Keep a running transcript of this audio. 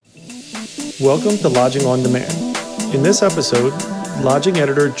Welcome to Lodging on Demand. In this episode, lodging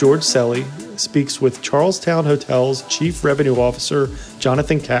editor George Selly speaks with Charlestown Hotels Chief Revenue Officer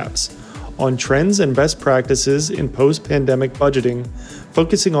Jonathan Capps on trends and best practices in post-pandemic budgeting,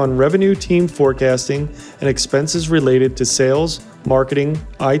 focusing on revenue team forecasting and expenses related to sales, marketing,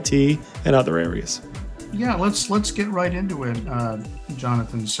 IT, and other areas. Yeah, let's get right into it,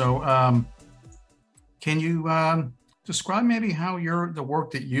 Jonathan. So, can you describe maybe how the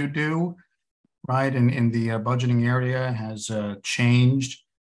work that you do, right, in the budgeting area has changed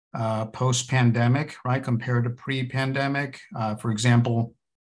post-pandemic, right, compared to pre-pandemic? For example,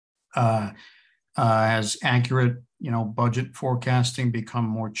 has accurate, budget forecasting become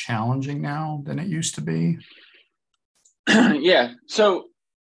more challenging now than it used to be? Yeah. So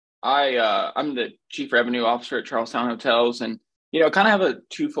I'm the chief revenue officer at Charlestown Hotels, and kind of have a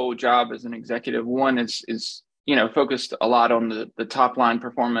twofold job as an executive. One is focused a lot on the top line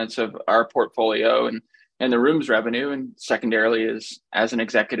performance of our portfolio and the rooms revenue, and secondarily is as an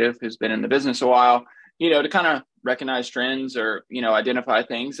executive who's been in the business a while, to kind of recognize trends or identify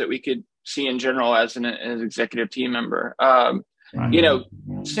things that we could see in general as an executive team member.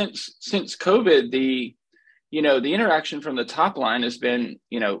 Since COVID, the interaction from the top line has been,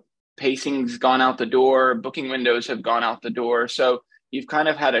 pacing's gone out the door, booking windows have gone out the door. So you've kind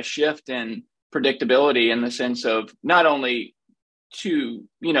of had a shift in predictability in the sense of not only to,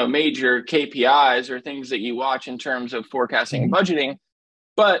 major KPIs or things that you watch in terms of forecasting and budgeting,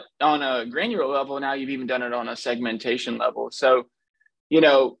 but on a granular level, now you've even done it on a segmentation level. So,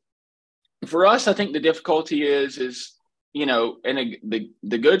 for us, I think the difficulty is and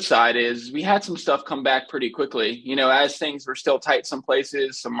the good side is we had some stuff come back pretty quickly, as things were still tight some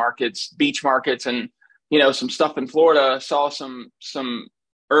places, some markets, beach markets, and, some stuff in Florida saw some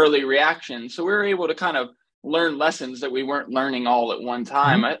early reactions. So we were able to kind of learn lessons that we weren't learning all at one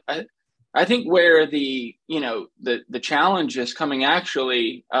time. Mm-hmm. I think where the challenge is coming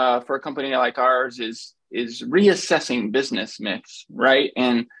actually for a company like ours is reassessing business mix, right?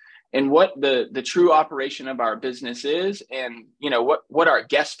 And what the true operation of our business is, and what our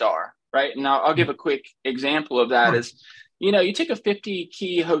guests are, right? And I'll give a quick example of that. Is you take a 50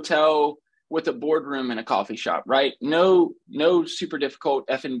 key hotel with a boardroom and a coffee shop, right? No super difficult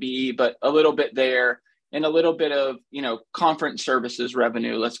F&B, but a little bit there, and a little bit of conference services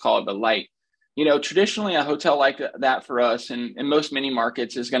revenue, let's call it the light. Traditionally a hotel like that for us and in most mini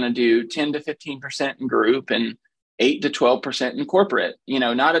markets is going to do 10 to 15% in group and 8 to 12% in corporate,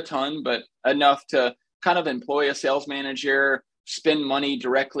 not a ton, but enough to kind of employ a sales manager, spend money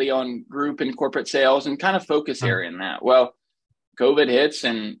directly on group and corporate sales, and kind of focus area in that. Well, COVID hits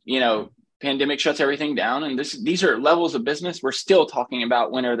and, pandemic shuts everything down. And these are levels of business we're still talking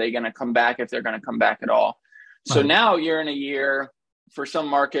about. When are they going to come back, if they're going to come back at all? So now you're in a year for some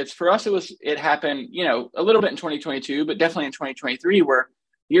markets. For us, it happened, a little bit in 2022, but definitely in 2023, where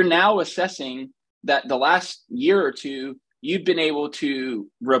you're now assessing that the last year or two, you've been able to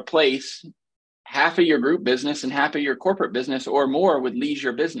replace half of your group business and half of your corporate business or more with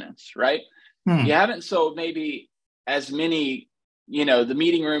leisure business, right? You haven't sold maybe as many, the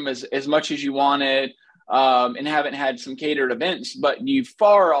meeting room as much as you wanted, and haven't had some catered events, but you've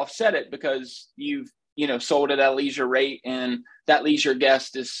far offset it because you've, sold at a leisure rate, and that leisure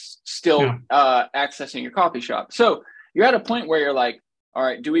guest is still accessing your coffee shop. So you're at a point where you're like, all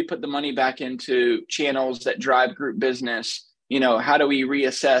right, do we put the money back into channels that drive group business? How do we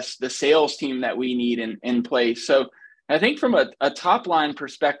reassess the sales team that we need in place? So I think from a top line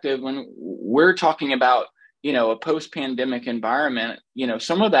perspective, when we're talking about, a post-pandemic environment,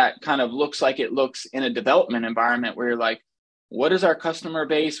 some of that kind of looks like it looks in a development environment where you're like, what is our customer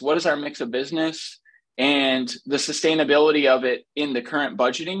base? What is our mix of business? And the sustainability of it in the current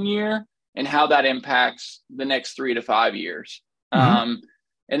budgeting year, and how that impacts the next 3 to 5 years. Mm-hmm.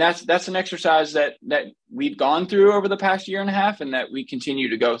 And that's an exercise that we've gone through over the past year and a half, and that we continue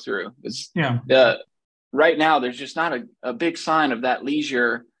to go through. Right now, there's just not a big sign of that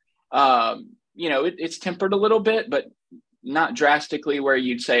leisure. It's tempered a little bit, but not drastically where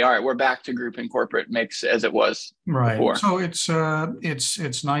you'd say, all right, we're back to group and corporate mix as it was before. So it's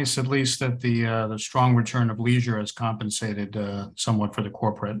nice at least that the strong return of leisure has compensated somewhat for the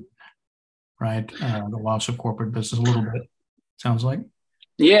corporate, right? The loss of corporate business a little bit, sounds like.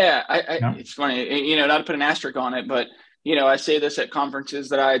 Yeah, It's funny, not to put an asterisk on it, but, I say this at conferences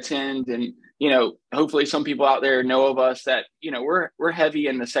that I attend, and, hopefully some people out there know of us that, we're heavy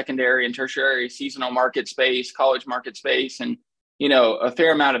in the secondary and tertiary seasonal market space, college market space, and, a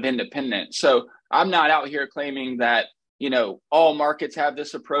fair amount of independent. So I'm not out here claiming that, all markets have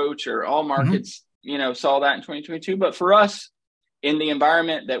this approach or all markets, saw that in 2022. But for us, in the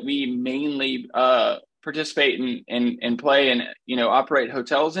environment that we mainly participate and play and, operate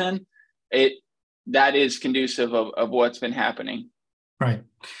hotels in, that is conducive of what's been happening. Right.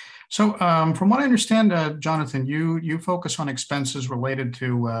 So from what I understand, Jonathan, you focus on expenses related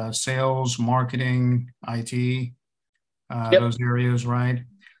to sales, marketing, IT, Yep. those areas, right?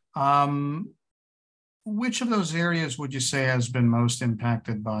 Which of those areas would you say has been most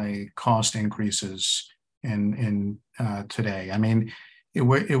impacted by cost increases in today? I mean, it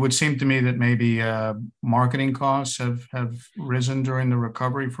would seem to me that maybe marketing costs have risen during the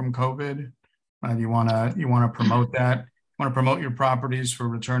recovery from COVID. You want to promote that? Want to promote your properties for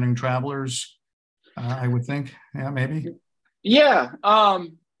returning travelers? I would think, yeah, maybe. Yeah,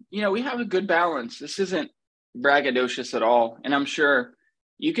 we have a good balance. This isn't braggadocious at all, and I'm sure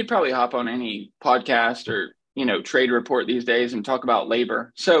you could probably hop on any podcast or trade report these days and talk about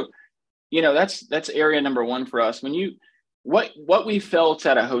labor. So, that's area number one for us. When what we felt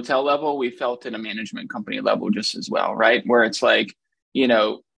at a hotel level, we felt at a management company level just as well, right? Where it's like,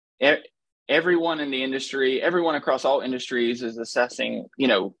 everyone in the industry, everyone across all industries is assessing,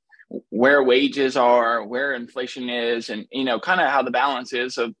 where wages are, where inflation is, and, kind of how the balance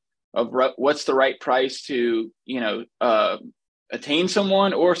is of what's the right price to, attain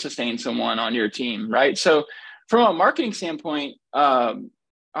someone or sustain someone on your team, right? So from a marketing standpoint,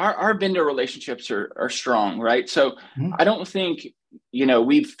 our vendor relationships are strong, right? So I don't think,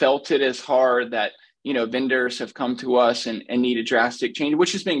 we've felt it as hard that, vendors have come to us and need a drastic change,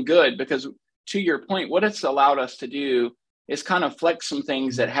 which has been good because to your point, what it's allowed us to do is kind of flex some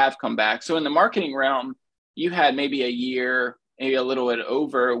things that have come back. So in the marketing realm, you had maybe a year, maybe a little bit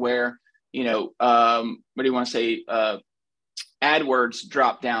over where, what do you want to say? AdWords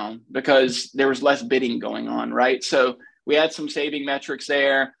dropped down because there was less bidding going on, right? So we had some saving metrics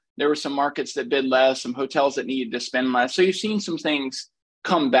there. There were some markets that bid less, some hotels that needed to spend less. So you've seen some things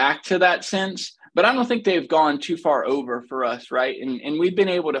come back to that sense, but I don't think they've gone too far over for us, right? And we've been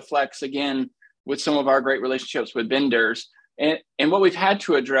able to flex again with some of our great relationships with vendors. And what we've had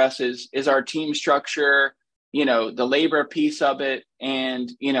to address is our team structure, the labor piece of it,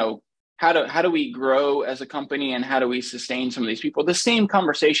 and, how do we grow as a company and how do we sustain some of these people? The same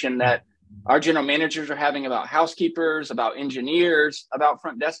conversation that our general managers are having about housekeepers, about engineers, about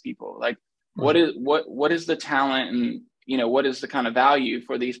front desk people. Like, what is the talent and, what is the kind of value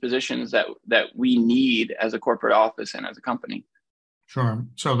for these positions that we need as a corporate office and as a company? Sure.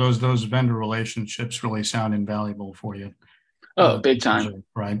 So those vendor relationships really sound invaluable for you. Oh, big time.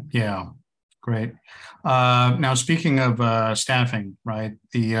 Right. Yeah. Great. Now, speaking of staffing, right?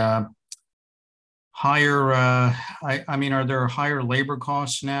 The higher, I mean, are there higher labor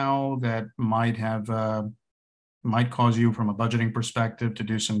costs now that might cause you from a budgeting perspective to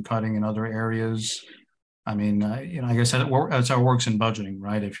do some cutting in other areas? I mean, I guess that's how it works in budgeting,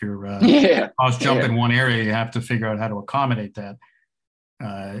 right? If your costs jump in one area, you have to figure out how to accommodate that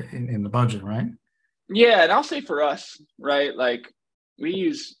in the budget, right? Yeah, and I'll say for us, right, like we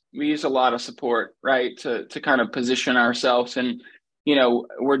use a lot of support, right, to kind of position ourselves, and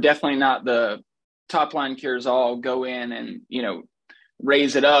we're definitely not the top line cures all, go in and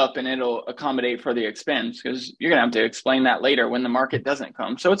raise it up and it'll accommodate for the expense, because you're gonna have to explain that later when the market doesn't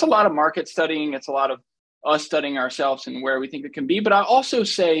come. So it's a lot of market studying, it's a lot of us studying ourselves and where we think it can be. But I also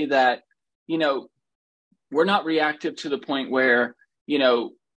say that we're not reactive to the point where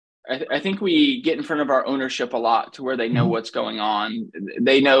I think we get in front of our ownership a lot to where they know what's going on.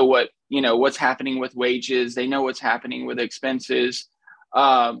 They know what's happening with wages. They know what's happening with expenses.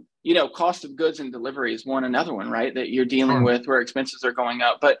 Cost of goods and delivery is another one, right? That you're dealing with where expenses are going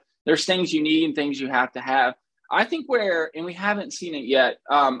up, but there's things you need and things you have to have. I think and we haven't seen it yet.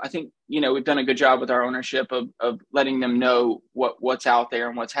 I think, we've done a good job with our ownership of letting them know what's out there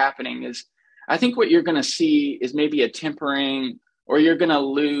and what's happening. Is I think what you're going to see is maybe a tempering, or you're going to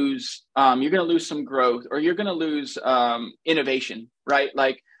lose some growth, or you're going to lose innovation, right?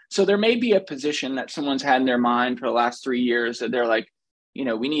 Like, so there may be a position that someone's had in their mind for the last 3 years that they're like,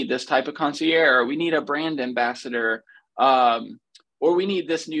 we need this type of concierge, or we need a brand ambassador, or we need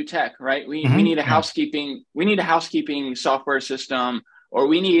this new tech, right? We need a housekeeping software system, or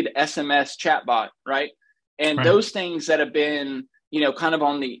we need SMS chatbot, right? And those things that have been, kind of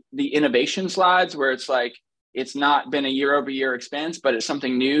on the innovation slides, where it's like, it's not been a year over year expense, but it's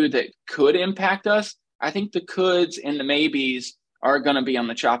something new that could impact us. I think the coulds and the maybes are going to be on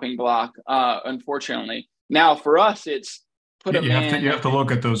the chopping block, unfortunately. Now, for us, it's put them in. You have to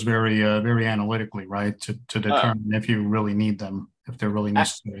look at those very, very analytically, right? To determine if you really need them, if they're really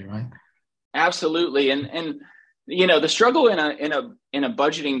necessary, right? Absolutely. And the struggle in a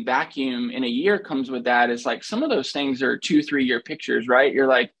budgeting vacuum in a year comes with that is like some of those things are 2-3 year pictures, right? You're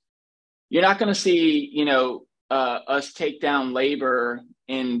like, you're not going to see, us take down labor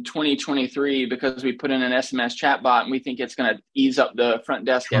in 2023 because we put in an SMS chatbot and we think it's going to ease up the front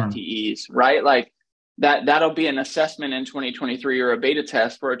desk Sure. FTEs, right? Like that'll be an assessment in 2023 or a beta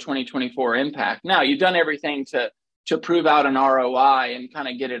test for a 2024 impact. Now you've done everything to prove out an ROI and kind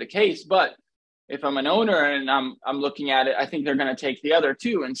of get it a case. But if I'm an owner and I'm looking at it, I think they're going to take the other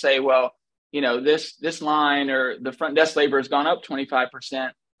two and say, well, this line or the front desk labor has gone up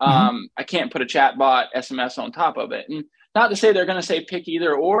 25%. I can't put a chatbot SMS on top of it. And not to say they're going to say pick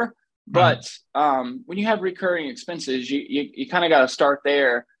either or, but when you have recurring expenses, you kind of got to start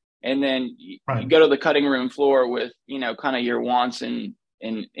there. And then you go to the cutting room floor with, kind of your wants and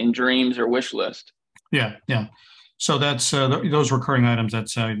dreams or wish list. Yeah. Yeah. So that's those recurring items.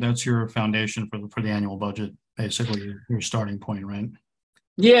 That's your foundation for the annual budget, basically your starting point, right?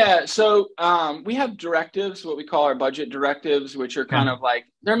 Yeah. So we have directives, what we call our budget directives, which are kind of like,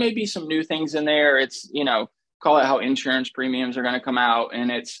 there may be some new things in there. It's, call it how insurance premiums are going to come out,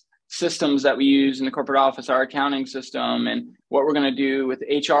 and it's systems that we use in the corporate office, our accounting system, and what we're going to do with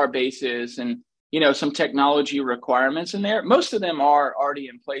HR basis and, some technology requirements in there. Most of them are already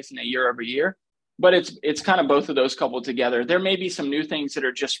in place in a year over year, but it's kind of both of those coupled together. There may be some new things that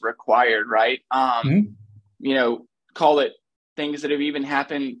are just required, right? Call it things that have even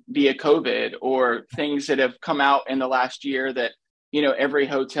happened via COVID or things that have come out in the last year that, every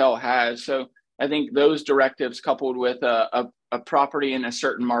hotel has. So I think those directives coupled with a property in a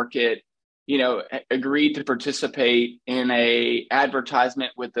certain market, agreed to participate in a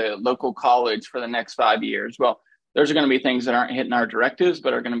advertisement with the local college for the next 5 years. Well, those are going to be things that aren't hitting our directives,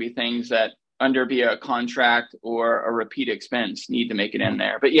 but are going to be things that under via a contract or a repeat expense need to make it in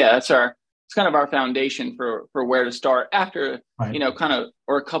there. But yeah, it's kind of our foundation for where to start after, kind of,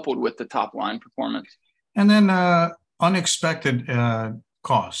 or coupled with the top line performance. And then unexpected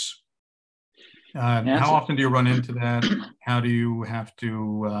costs. How often do you run into that? How do you have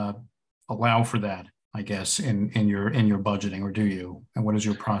to allow for that, I guess, in your budgeting, or do you? And what is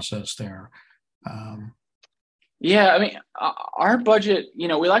your process there? Yeah, I mean, our budget, we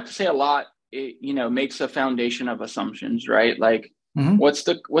like to say a lot, it, makes a foundation of assumptions, right? Like, what's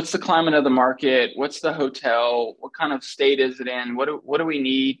the climate of the market? What's the hotel? What kind of state is it in? What do we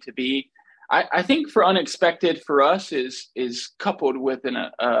need to be? I think for unexpected for us is coupled with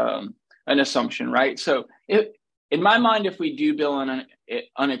an assumption, right? So in my mind, if we do build in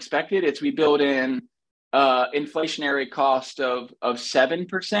unexpected, we build in inflationary cost of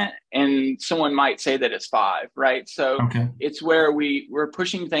 7%, and someone might say that it's 5%, right? So it's where we're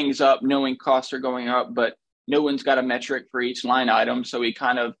pushing things up, knowing costs are going up, but no one's got a metric for each line item. So we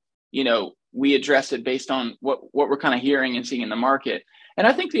kind of, we address it based on what we're kind of hearing and seeing in the market. And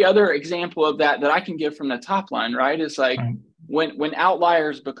I think the other example of that I can give from the top line, right, is like when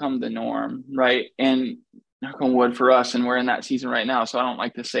outliers become the norm, right? And knock on wood for us, and we're in that season right now, so I don't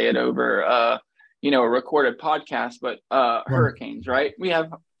like to say it over, a recorded podcast, but hurricanes, right? We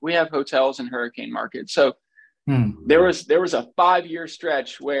have hotels in hurricane markets. So there was a 5-year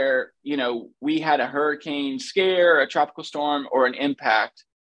stretch where, we had a hurricane scare, a tropical storm, or an impact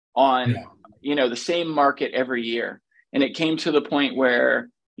on, the same market every year. And it came to the point where,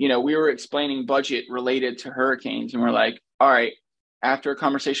 we were explaining budget related to hurricanes, and we're like, all right, after a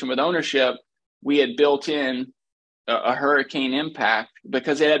conversation with ownership, we had built in a hurricane impact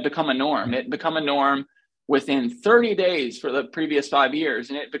because it had become a norm. It had become a norm within 30 days for the previous 5 years,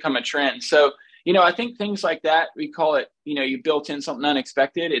 and it had become a trend. So, I think things like that, we call it, you built in something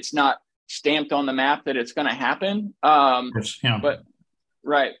unexpected. It's not stamped on the map that it's going to happen. But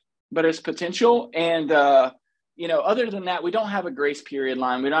it's potential. And, other than that, we don't have a grace period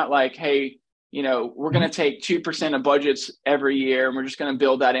line. We're not like, hey, we're going to take 2% of budgets every year, and we're just going to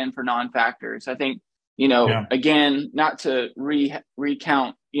build that in for non-factors. I think, again, not to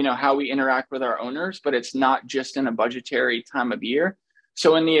recount, how we interact with our owners, but it's not just in a budgetary time of year.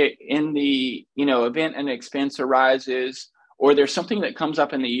 So in the event an expense arises, or there's something that comes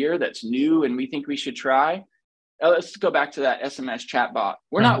up in the year that's new and we think we should try, let's go back to that SMS chatbot.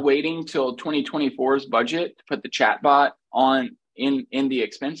 We're not waiting till 2024's budget to put the chatbot on in the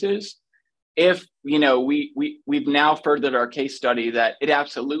expenses. If we've now furthered our case study that it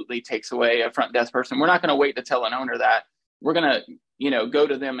absolutely takes away a front desk person, we're not going to wait to tell an owner that. We're going to go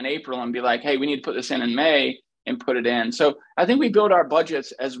to them in April and be like, hey, we need to put this in May and put it in. So I think we build our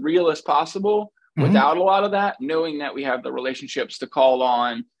budgets as real as possible without a lot of that, knowing that we have the relationships to call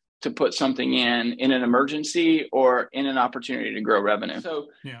on to put something in an emergency or in an opportunity to grow revenue. So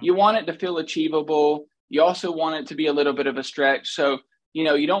you want it to feel achievable. you also want it to be a little bit of a stretch. So,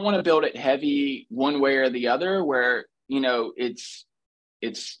 you don't want to build it heavy one way or the other where, it's,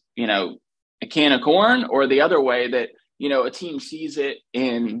 a can of corn, or the other way that, a team sees it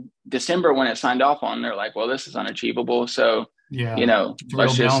in December when it's signed off on, they're like, well, this is unachievable. So, Yeah. It's a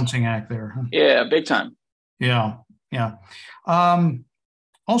let's real balancing act there. Yeah, big time. Yeah. Yeah.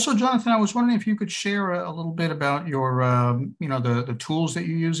 Also, Jonathan, I was wondering if you could share a little bit about your, the tools that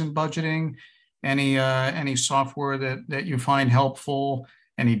you use in budgeting, any software that you find helpful,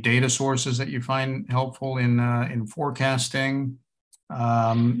 any data sources that you find helpful in forecasting,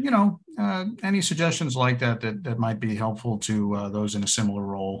 any suggestions like that might be helpful to those in a similar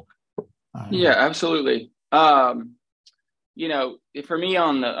role. Yeah, absolutely. For me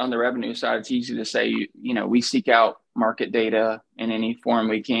on the revenue side, it's easy to say, we seek out market data in any form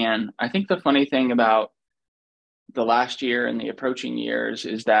we can. I think the funny thing about the last year and the approaching years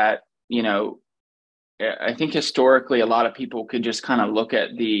is that, I think historically a lot of people could just kind of look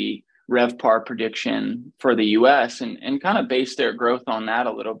at the RevPAR prediction for the US and kind of base their growth on that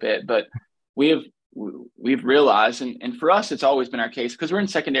a little bit. But we've realized, and for us, it's always been our case because we're in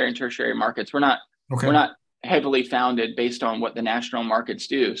secondary and tertiary markets. We're not heavily founded based on what the national markets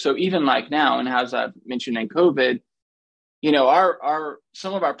do. So even like now, and as I've mentioned in COVID,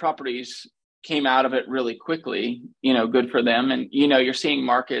 some of our properties came out of it really quickly, good for them. And, you're seeing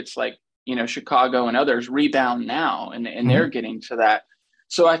markets like, Chicago and others rebound now, and they're getting to that.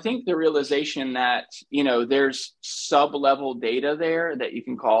 So I think the realization that, there's sub-level data there that you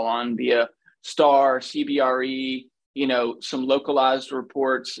can call on via STAR, CBRE, some localized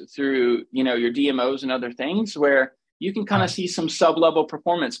reports through, your DMOs and other things where you can kind of see some sub-level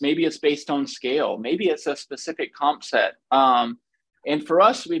performance. Maybe it's based on scale. Maybe it's a specific comp set. And for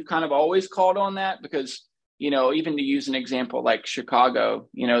us, we've kind of always called on that because, even to use an example like Chicago,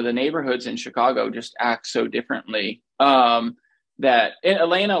 the neighborhoods in Chicago just act so differently. That in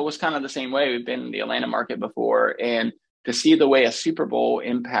Atlanta was kind of the same way. We've been in the Atlanta market before, and to see the way a Super Bowl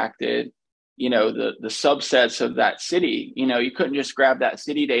impacted, the subsets of that city, you couldn't just grab that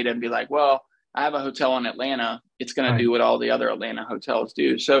city data and be like, well, I have a hotel in Atlanta. It's going to do what all the other Atlanta hotels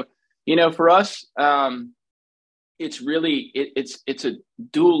do. So, for us, it's really, it's a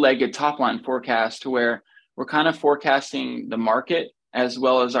dual-legged top-line forecast to where we're kind of forecasting the market as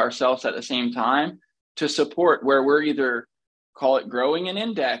well as ourselves at the same time to support where we're either call it growing an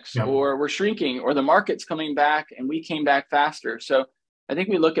index or we're shrinking or the market's coming back and we came back faster. So I think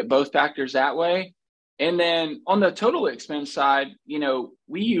we look at both factors that way. And then on the total expense side,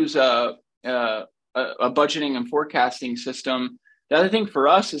 we use a budgeting and forecasting system that I think for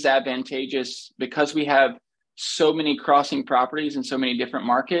us is advantageous because we have so many crossing properties in so many different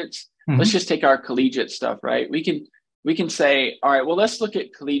markets. Let's just take our collegiate stuff, right? We can say, all right, well, let's look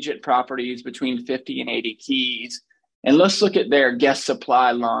at collegiate properties between 50 and 80 keys. And let's look at their guest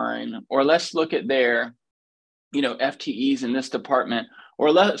supply line, or let's look at their, FTEs in this department,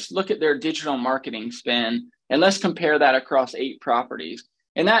 or let's look at their digital marketing spend, and let's compare that across 8 properties.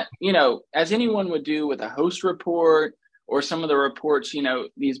 And that, as anyone would do with a host report or some of the reports,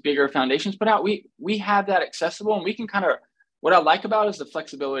 these bigger foundations put out, we have that accessible, and we can kind of, what I like about it is the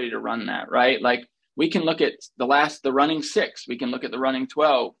flexibility to run that, right? Like we can look at the running 6, we can look at the running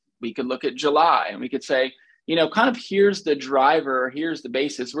 12, we could look at July, and we could say, kind of here's the driver, here's the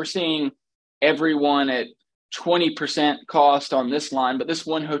basis. We're seeing everyone at 20% cost on this line, but this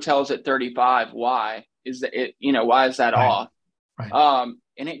one hotel is at 35. Why is that? Why is that off? Right.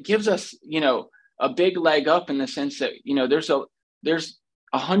 And it gives us, a big leg up in the sense that, there's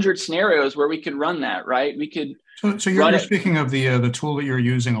 100 scenarios where we could run that, right? We could. So you're speaking of the tool that you're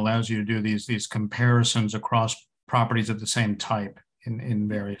using allows you to do these comparisons across properties of the same type in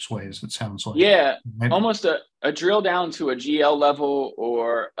various ways, it sounds like. Yeah, right? Almost a drill down to a GL level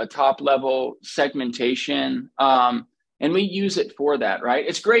or a top level segmentation. And we use it for that, right?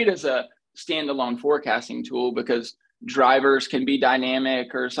 It's great as a standalone forecasting tool because drivers can be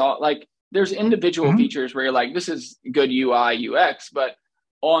dynamic or so, like there's individual features where you're like, this is good UI, UX, but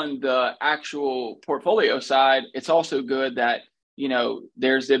on the actual portfolio side, it's also good that,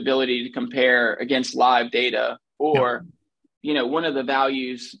 there's the ability to compare against live data or, one of the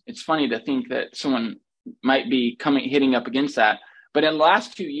values, it's funny to think that someone might be hitting up against that. But in the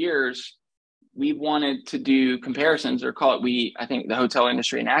last 2 years, we wanted to do comparisons or call it, I think the hotel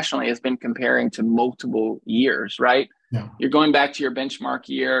industry nationally has been comparing to multiple years, right? Yeah. You're going back to your benchmark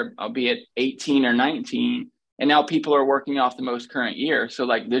year, albeit 18 or 19. And now people are working off the most current year. So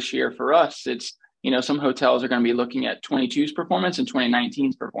like this year for us, it's, some hotels are going to be looking at 22's performance and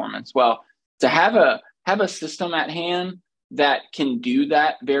 2019's performance. Well, to have a system at hand that can do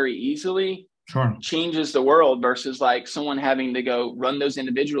that very easily Sure. changes the world versus like someone having to go run those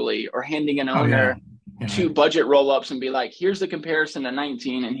individually or handing an Oh, yeah. owner two budget roll-ups and be like, here's the comparison to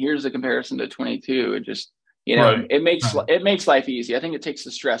 19 and here's the comparison to 22. It just, Right. it makes life easy. I think it takes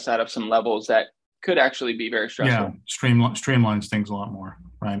the stress out of some levels that could actually be very stressful. Yeah, streamlines things a lot more,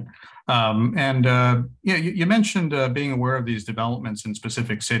 right? You mentioned being aware of these developments in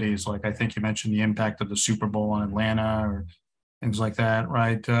specific cities. Like I think you mentioned the impact of the Super Bowl in Atlanta or things like that,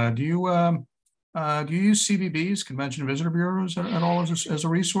 right? Do you use CVBs, Convention Visitor Bureaus, at all as a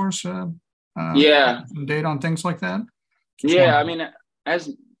resource? Yeah. Some data on things like that? Yeah, I mean, as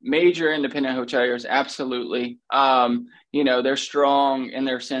major independent hoteliers, absolutely. They're strong in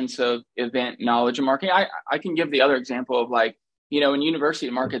their sense of event knowledge and marketing. I can give the other example of like, in university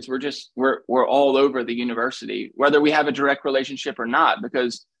markets, we're all over the university, whether we have a direct relationship or not,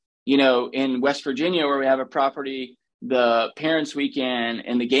 because, in West Virginia, where we have a property, the parents' weekend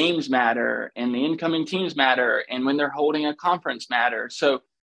and the games matter and the incoming teams matter. And when they're holding a conference matter. So,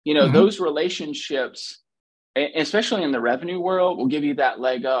 those relationships, especially in the revenue world, will give you that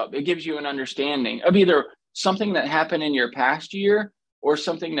leg up. It gives you an understanding of either something that happened in your past year or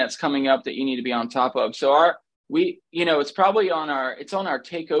something that's coming up that you need to be on top of. So it's probably on our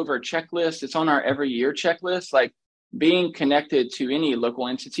takeover checklist. It's on our every year checklist, like being connected to any local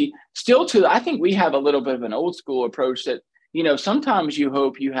entity. I think we have a little bit of an old school approach that, sometimes you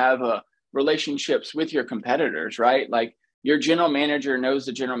hope you have relationships with your competitors, right? Like, your general manager knows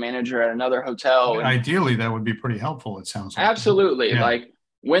the general manager at another hotel. Ideally, that would be pretty helpful, it sounds like. Absolutely. Yeah. Like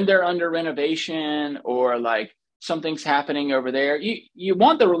when they're under renovation or like something's happening over there, you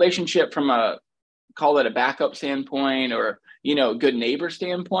want the relationship from call it a backup standpoint or, good neighbor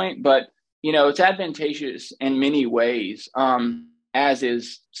standpoint. But, it's advantageous in many ways, as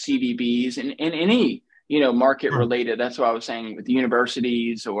is CVBs and any, market related. That's what I was saying with the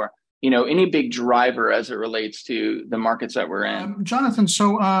universities or, any big driver as it relates to the markets that we're in. Jonathan,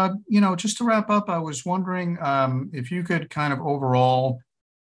 so, just to wrap up, I was wondering if you could kind of overall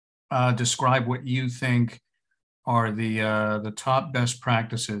describe what you think are the top best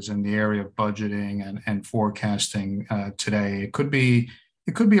practices in the area of budgeting and forecasting today. It could be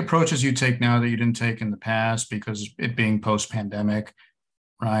approaches you take now that you didn't take in the past because it being post-pandemic,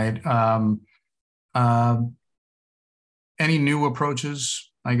 right? Any new approaches,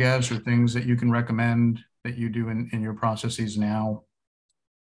 I guess, or things that you can recommend that you do in your processes now?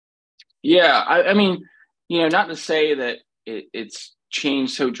 Yeah, I mean, not to say that it's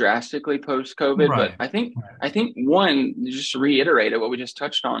changed so drastically post-COVID, right. But I think one, just to reiterate what we just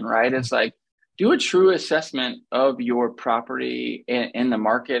touched on, right? It's like, do a true assessment of your property in the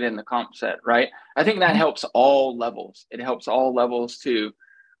market and the comp set, right? I think that helps all levels. It helps all levels to,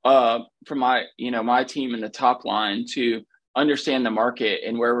 for my team in the top line to understand the market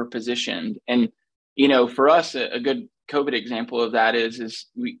and where we're positioned. And, for us, a good COVID example of that is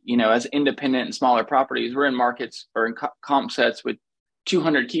we, as independent and smaller properties, we're in markets or in comp sets with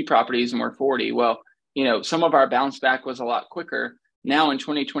 200 key properties and we're 40. Well, some of our bounce back was a lot quicker. Now in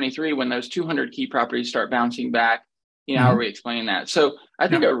 2023, when those 200 key properties start bouncing back, how are we explaining that? So I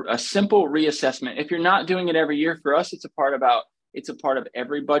think a simple reassessment, if you're not doing it every year, for us, it's a part of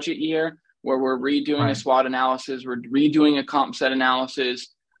every budget year where we're redoing a SWOT analysis, we're redoing a comp set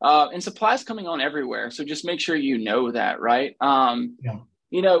analysis, and supply's coming on everywhere. So just make sure you know that, right? A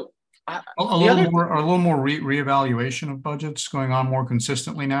little more reevaluation of budgets going on more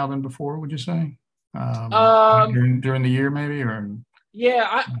consistently now than before, would you say? During the year, maybe, or?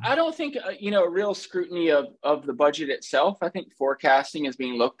 Yeah, I don't think, a real scrutiny of the budget itself. I think forecasting is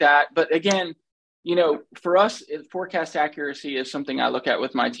being looked at. But again, for us, forecast accuracy is something I look at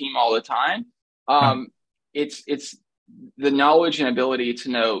with my team all the time. It's the knowledge and ability to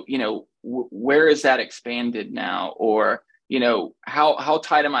know, where is that expanded now? Or, how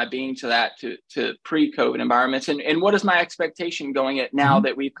tight am I being to that, to pre-COVID environments? And what is my expectation going at now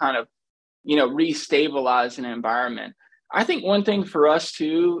that we've kind of, restabilized an environment? I think one thing for us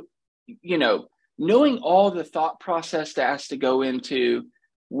too, knowing all the thought process that has to go into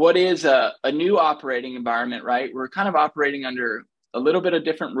what is a new operating environment, right? We're kind of operating under a little bit of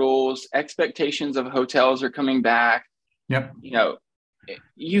different rules. Expectations of hotels are coming back. Yep.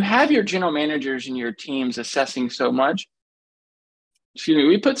 You have your general managers and your teams assessing so much.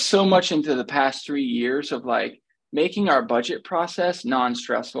 We put so much into the past 3 years of like making our budget process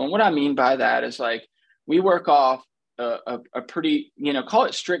non-stressful. And what I mean by that is like, we work off a pretty, call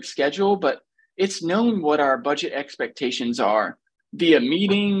it strict schedule, but it's known what our budget expectations are via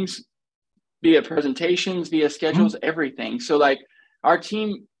meetings, via presentations, via schedules, everything. So like our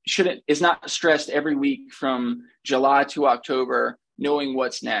team is not stressed every week from July to October knowing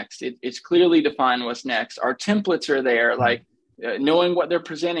what's next. It's clearly defined what's next. Our templates are there, like knowing what they're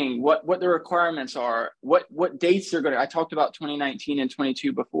presenting, what the requirements are, what dates they're going to. I talked about 2019 and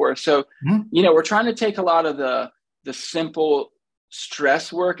 22 before. So, we're trying to take a lot of the simple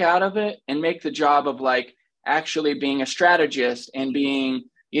stress work out of it and make the job of like actually being a strategist and being,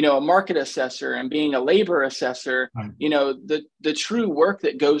 a market assessor and being a labor assessor, the true work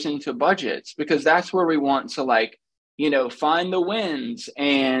that goes into budgets, because that's where we want to like, find the wins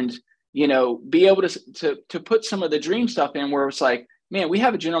and, be able to put some of the dream stuff in where it's like, man, we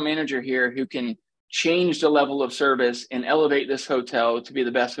have a general manager here who can change the level of service and elevate this hotel to be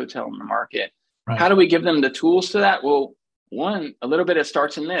the best hotel in the market. Right. How do we give them the tools to that? Well, one, a little bit, it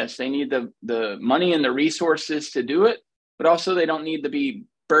starts in this. They need the money and the resources to do it, but also they don't need to be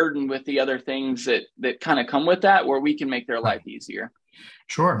burdened with the other things that kind of come with that, where we can make their life easier.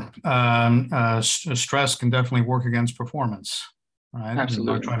 Sure. Stress can definitely work against performance. Right.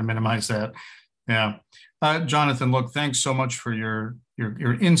 Absolutely. I'm trying to minimize that. Yeah. Jonathan, look, thanks so much for your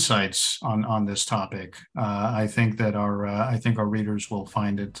insights on this topic. I think that our readers will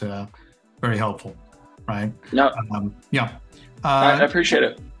find it very helpful. Right. No. I appreciate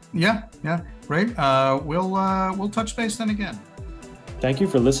it. Yeah. Great. We'll touch base then again. Thank you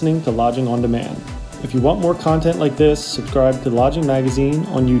for listening to Lodging on Demand. If you want more content like this, subscribe to Lodging Magazine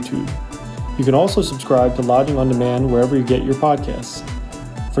on YouTube. You can also subscribe to Lodging on Demand wherever you get your podcasts.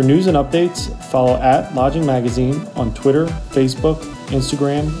 For news and updates, follow @Lodging Magazine on Twitter, Facebook,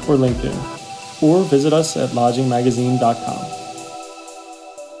 Instagram, or LinkedIn, or visit us at lodgingmagazine.com.